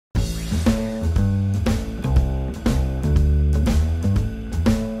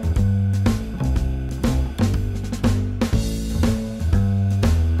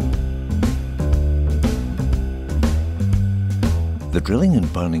The drilling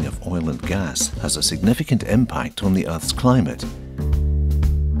and burning of oil and gas has a significant impact on the Earth's climate.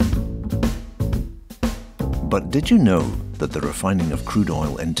 But did you know that the refining of crude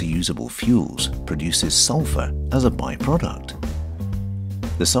oil into usable fuels produces sulphur as a byproduct?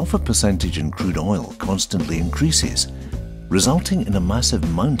 The sulphur percentage in crude oil constantly increases, resulting in a massive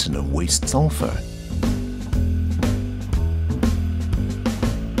mountain of waste sulphur.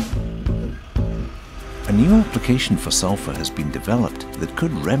 A new application for sulphur has been developed that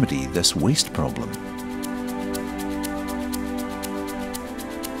could remedy this waste problem.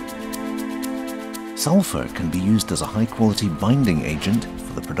 Sulphur can be used as a high-quality binding agent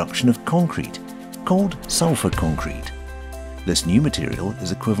for the production of concrete, called sulphur concrete. This new material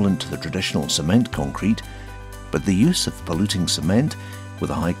is equivalent to the traditional cement concrete, but the use of polluting cement with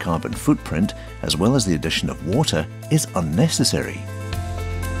a high carbon footprint, as well as the addition of water, is unnecessary.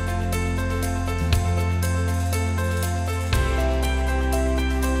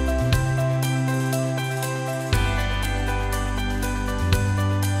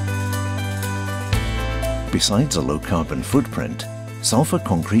 Besides a low-carbon footprint, sulphur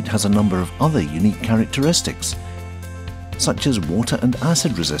concrete has a number of other unique characteristics, such as water and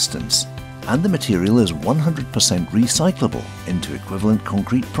acid resistance, and the material is 100% recyclable into equivalent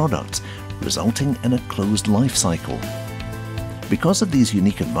concrete products, resulting in a closed life cycle. Because of these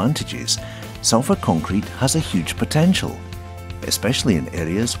unique advantages, sulphur concrete has a huge potential, especially in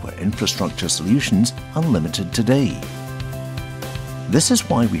areas where infrastructure solutions are limited today. This is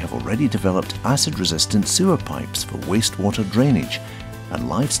why we have already developed acid-resistant sewer pipes for wastewater drainage and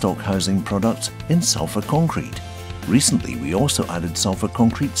livestock housing products in sulphur concrete. Recently, we also added sulphur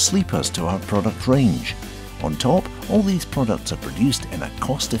concrete sleepers to our product range. On top, all these products are produced in a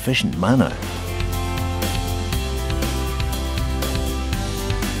cost-efficient manner.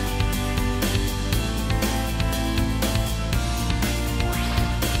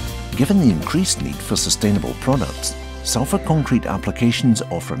 Given the increased need for sustainable products, sulphur concrete applications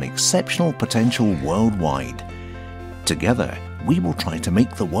offer an exceptional potential worldwide. Together, we will try to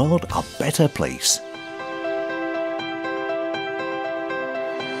make the world a better place.